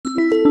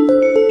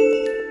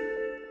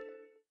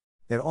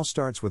It all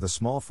starts with a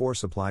small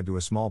force applied to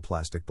a small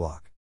plastic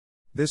block.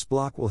 This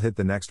block will hit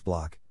the next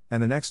block,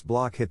 and the next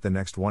block hit the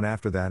next one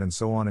after that, and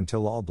so on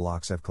until all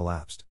blocks have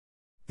collapsed.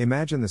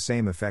 Imagine the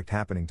same effect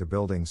happening to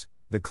buildings,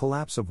 the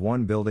collapse of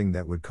one building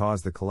that would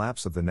cause the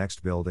collapse of the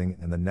next building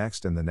and the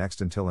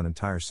next until an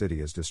entire city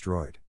is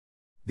destroyed.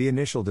 The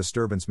initial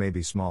disturbance may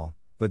be small,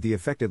 but the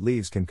effect it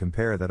leaves can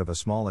compare that of a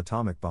small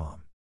atomic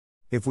bomb.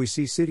 If we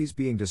see cities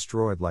being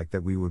destroyed like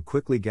that, we would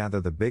quickly gather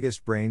the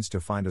biggest brains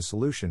to find a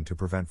solution to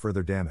prevent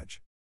further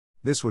damage.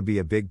 This would be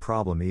a big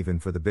problem even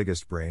for the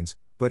biggest brains,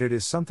 but it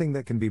is something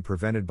that can be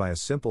prevented by a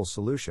simple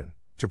solution,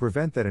 to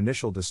prevent that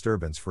initial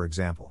disturbance, for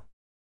example.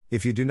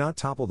 If you do not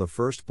topple the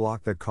first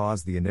block that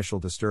caused the initial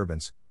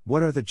disturbance,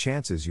 what are the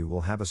chances you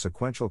will have a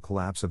sequential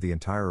collapse of the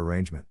entire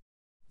arrangement?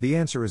 The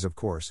answer is, of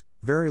course,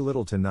 very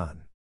little to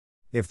none.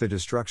 If the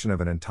destruction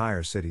of an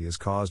entire city is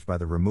caused by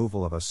the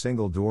removal of a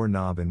single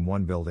doorknob in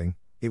one building,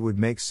 it would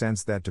make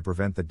sense that to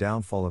prevent the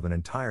downfall of an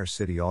entire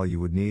city, all you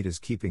would need is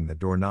keeping the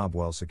doorknob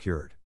well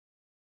secured.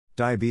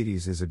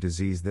 Diabetes is a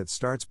disease that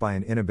starts by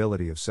an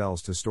inability of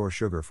cells to store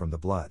sugar from the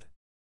blood.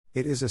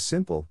 It is a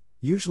simple,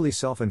 usually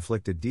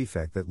self-inflicted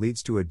defect that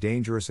leads to a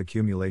dangerous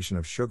accumulation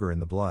of sugar in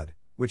the blood,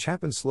 which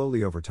happens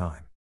slowly over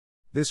time.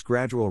 This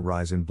gradual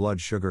rise in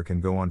blood sugar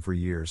can go on for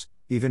years,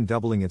 even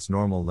doubling its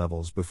normal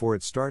levels before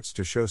it starts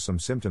to show some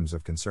symptoms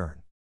of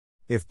concern.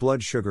 If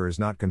blood sugar is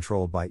not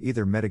controlled by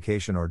either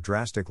medication or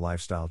drastic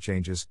lifestyle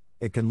changes,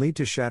 it can lead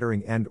to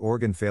shattering end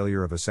organ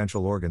failure of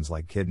essential organs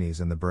like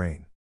kidneys and the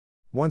brain.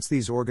 Once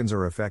these organs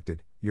are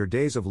affected, your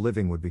days of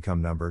living would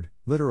become numbered,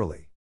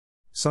 literally.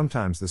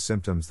 Sometimes the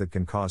symptoms that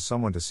can cause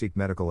someone to seek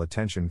medical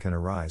attention can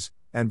arise,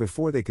 and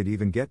before they could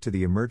even get to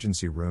the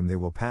emergency room, they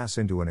will pass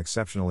into an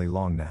exceptionally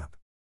long nap.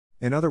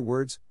 In other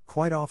words,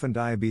 quite often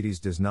diabetes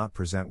does not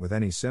present with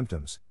any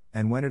symptoms,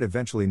 and when it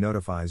eventually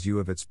notifies you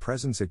of its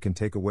presence, it can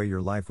take away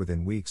your life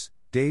within weeks,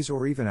 days,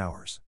 or even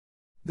hours.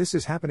 This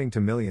is happening to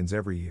millions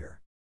every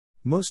year.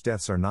 Most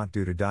deaths are not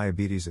due to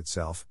diabetes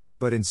itself,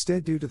 but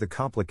instead due to the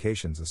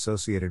complications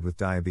associated with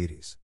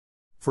diabetes.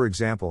 For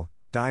example,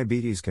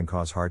 diabetes can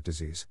cause heart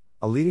disease,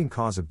 a leading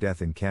cause of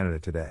death in Canada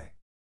today.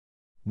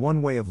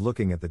 One way of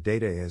looking at the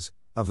data is,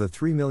 of the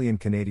 3 million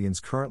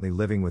Canadians currently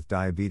living with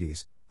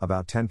diabetes,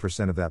 about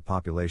 10% of that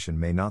population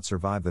may not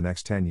survive the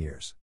next 10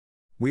 years.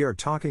 We are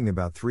talking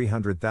about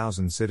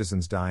 300,000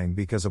 citizens dying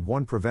because of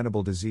one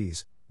preventable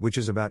disease, which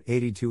is about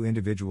 82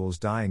 individuals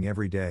dying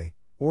every day,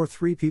 or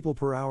 3 people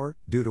per hour,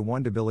 due to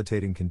one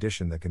debilitating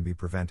condition that can be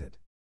prevented.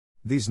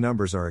 These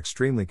numbers are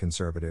extremely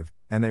conservative,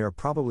 and they are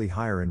probably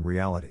higher in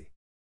reality.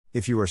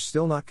 If you are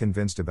still not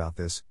convinced about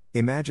this,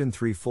 imagine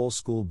 3 full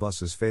school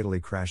buses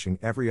fatally crashing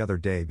every other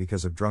day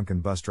because of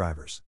drunken bus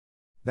drivers.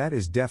 That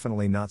is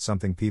definitely not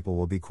something people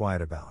will be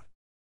quiet about.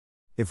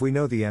 If we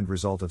know the end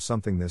result of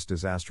something this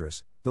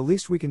disastrous, the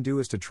least we can do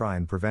is to try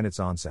and prevent its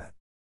onset.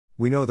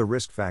 We know the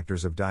risk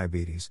factors of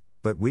diabetes,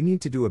 but we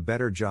need to do a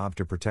better job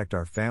to protect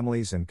our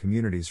families and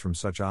communities from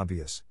such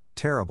obvious,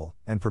 terrible,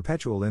 and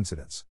perpetual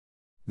incidents.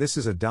 This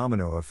is a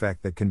domino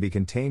effect that can be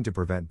contained to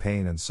prevent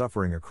pain and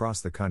suffering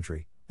across the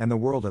country, and the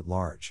world at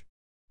large.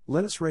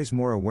 Let us raise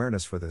more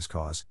awareness for this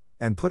cause,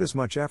 and put as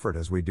much effort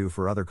as we do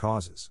for other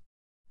causes.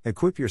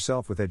 Equip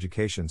yourself with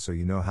education so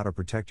you know how to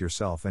protect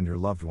yourself and your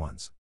loved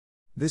ones.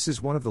 This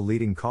is one of the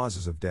leading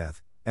causes of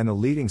death, and the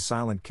leading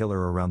silent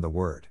killer around the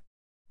world.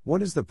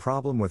 What is the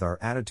problem with our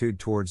attitude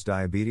towards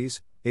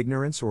diabetes,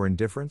 ignorance or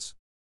indifference?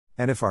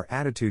 And if our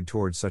attitude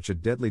towards such a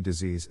deadly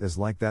disease is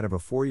like that of a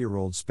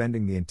 4-year-old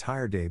spending the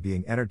entire day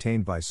being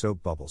entertained by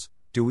soap bubbles,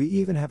 do we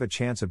even have a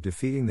chance of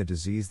defeating the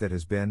disease that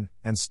has been,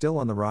 and still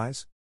on the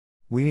rise?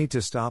 We need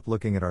to stop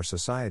looking at our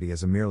society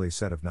as a merely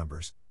set of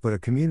numbers, but a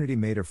community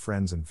made of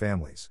friends and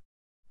families.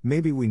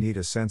 Maybe we need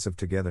a sense of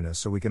togetherness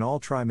so we can all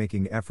try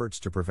making efforts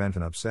to prevent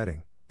an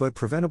upsetting, but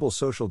preventable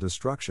social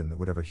destruction that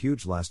would have a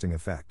huge lasting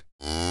effect.